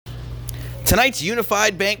Tonight's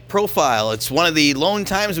Unified Bank Profile. It's one of the lone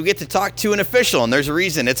times we get to talk to an official, and there's a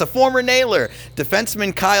reason. It's a former Nailer,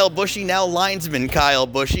 defenseman Kyle Bushy, now linesman Kyle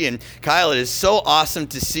Bushy. And Kyle, it is so awesome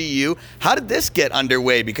to see you. How did this get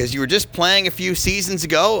underway? Because you were just playing a few seasons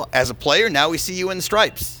ago as a player. Now we see you in the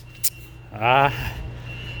stripes.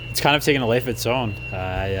 It's kind of taken a life of its own.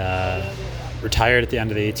 I retired at the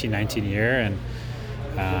end of the 18-19 year, and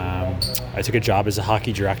I took a job as a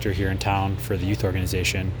hockey director here in town for the youth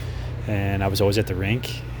organization. And I was always at the rink,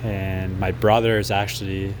 and my brother is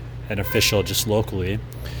actually an official just locally.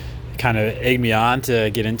 He kind of egged me on to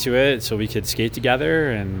get into it so we could skate together,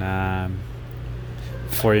 and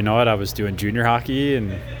before you know it, I was doing junior hockey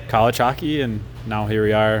and college hockey, and now here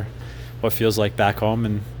we are, what feels like back home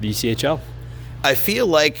in the ECHL. I feel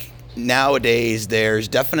like nowadays there's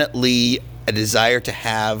definitely a desire to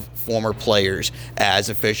have former players as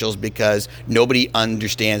officials because nobody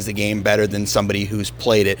understands the game better than somebody who's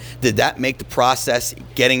played it. Did that make the process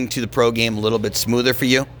getting to the pro game a little bit smoother for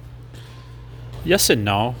you? Yes and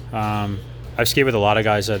no. I've skated with a lot of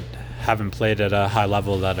guys that haven't played at a high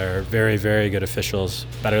level that are very, very good officials,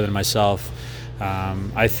 better than myself.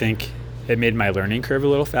 I think it made my learning curve a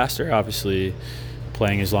little faster, obviously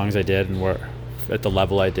playing as long as I did and at the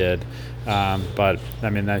level I did. But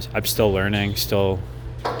I mean, I'm still learning, still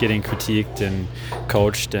getting critiqued and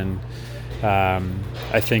coached, and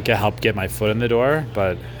I think it helped get my foot in the door.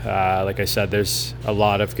 But like I said, there's a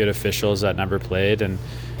lot of good officials that never played, and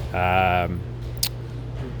that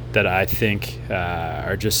I think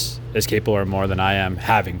are just as capable or more than I am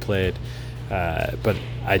having played. But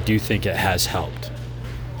I do think it has helped.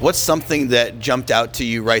 What's something that jumped out to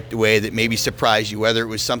you right away that maybe surprised you, whether it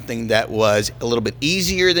was something that was a little bit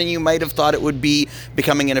easier than you might have thought it would be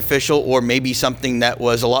becoming an official, or maybe something that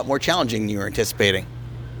was a lot more challenging than you were anticipating?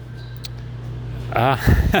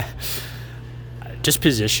 Just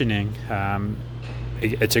positioning.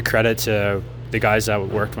 It's a credit to the guys that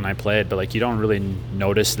worked when I played, but like you don't really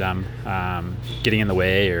notice them getting in the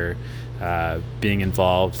way or being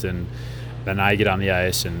involved, and then I get on the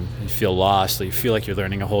ice and you feel lost. You feel like you're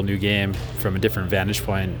learning a whole new game from a different vantage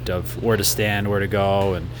point of where to stand, where to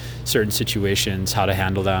go, and certain situations, how to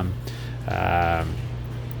handle them.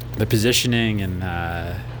 The positioning and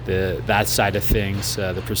that side of things,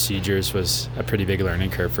 the procedures, was a pretty big learning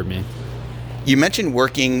curve for me. You mentioned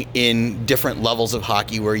working in different levels of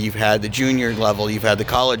hockey where you've had the junior level, you've had the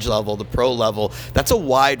college level, the pro level. That's a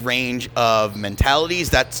wide range of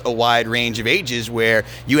mentalities. That's a wide range of ages where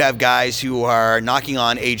you have guys who are knocking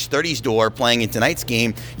on age 30's door playing in tonight's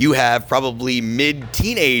game. You have probably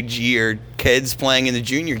mid-teenage year kids playing in the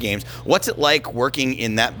junior games. What's it like working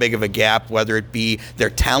in that big of a gap, whether it be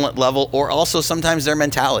their talent level or also sometimes their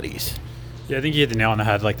mentalities? Yeah, I think you hit the nail on the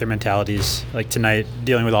head. Like their mentalities, like tonight,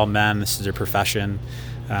 dealing with all men, this is their profession.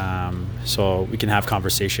 So we can have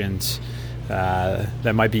conversations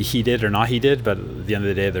that might be heated or not heated, but at the end of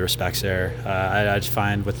the day, the respect's there. I just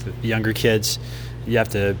find with the younger kids, you have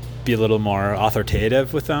to be a little more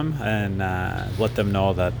authoritative with them and let them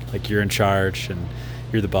know that like you're in charge and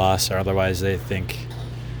you're the boss, or otherwise they think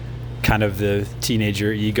kind of the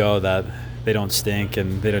teenager ego that they don't stink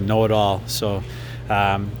and they don't know it all. So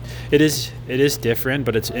it is different,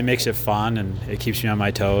 but it makes it fun and it keeps me on my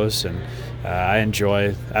toes, and I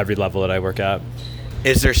enjoy every level that I work at.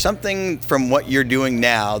 Is there something from what you're doing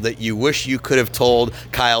now that you wish you could have told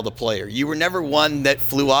Kyle the player? You were never one that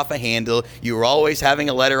flew off a handle. You were always having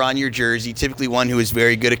a letter on your jersey, typically one who is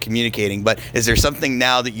very good at communicating. But is there something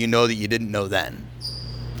now that you know that you didn't know then?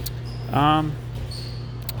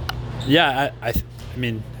 Yeah, I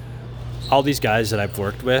mean, all these guys that I've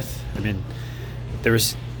worked with, I mean, there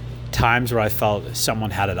was times where I felt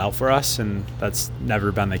someone had it out for us, and that's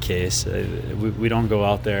never been the case. We don't go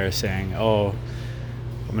out there saying, oh,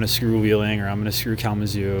 I'm going to screw Wheeling or I'm going to screw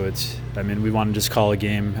Kalamazoo. We want to just call a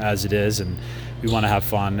game as it is, and we want to have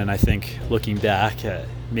fun. And I think looking back,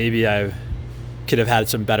 maybe I could have had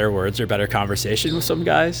some better words or better conversation with some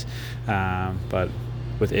guys. But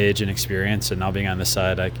with age and experience and now being on this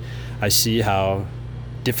side, I see how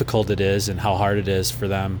difficult it is and how hard it is for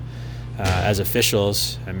them. As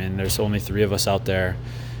officials, I mean, there's only 3 of us out there,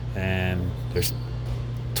 and there's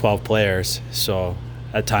 12 players. So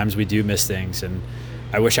at times we do miss things, and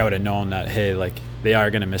I wish I would have known that, hey, like they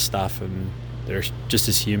are going to miss stuff, and they're just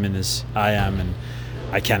as human as I am, and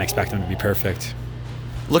I can't expect them to be perfect.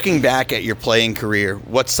 Looking back at your playing career,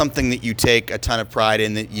 what's something that you take a ton of pride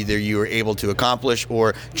in that either you were able to accomplish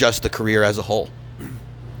or just the career as a whole?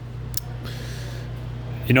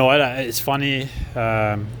 You know what? It's funny.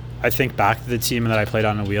 I think back to the team that I played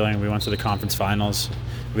on in Wheeling. We went to the conference finals.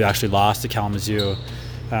 We actually lost to Kalamazoo.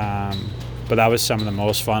 but that was some of the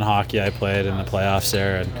most fun hockey I played in the playoffs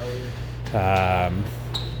there. And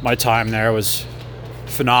my time there was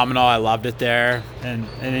phenomenal. I loved it there. And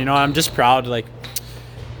I'm just proud. Like,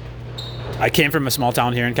 I came from a small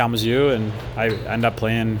town here in Kalamazoo, and I ended up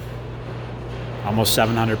playing almost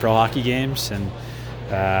 700 pro hockey games, and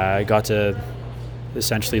I got to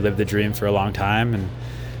essentially live the dream for a long time.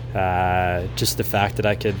 And just the fact that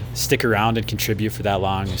I could stick around and contribute for that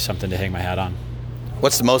long is something to hang my hat on.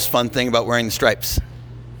 What's the most fun thing about wearing the stripes?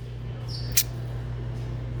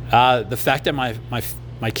 The fact that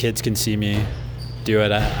my kids can see me do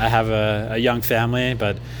it. I have a young family,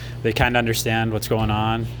 but they kind of understand what's going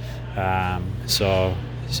on. So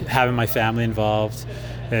having my family involved,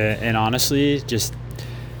 and honestly, just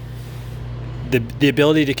the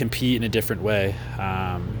ability to compete in a different way.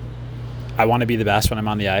 I want to be the best when I'm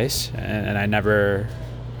on the ice, and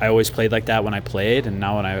I always played like that when I played, and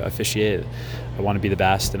now when I officiate, I want to be the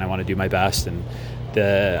best, and I want to do my best, and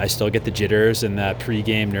I still get the jitters and that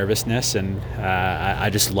pre-game nervousness, and I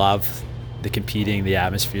just love the competing, the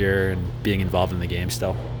atmosphere, and being involved in the game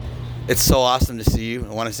still. It's so awesome to see you.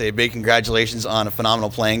 I want to say a big congratulations on a phenomenal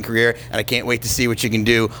playing career, and I can't wait to see what you can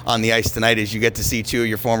do on the ice tonight as you get to see two of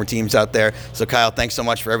your former teams out there. So, Kyle, thanks so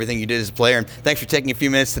much for everything you did as a player, and thanks for taking a few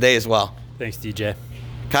minutes today as well. Thanks, DJ.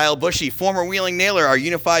 Kyle Bushy, former Wheeling Nailer, our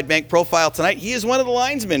Unified Bank profile tonight. He is one of the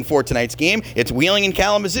linesmen for tonight's game. It's Wheeling and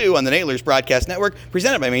Kalamazoo on the Nailers Broadcast Network,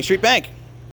 presented by Main Street Bank.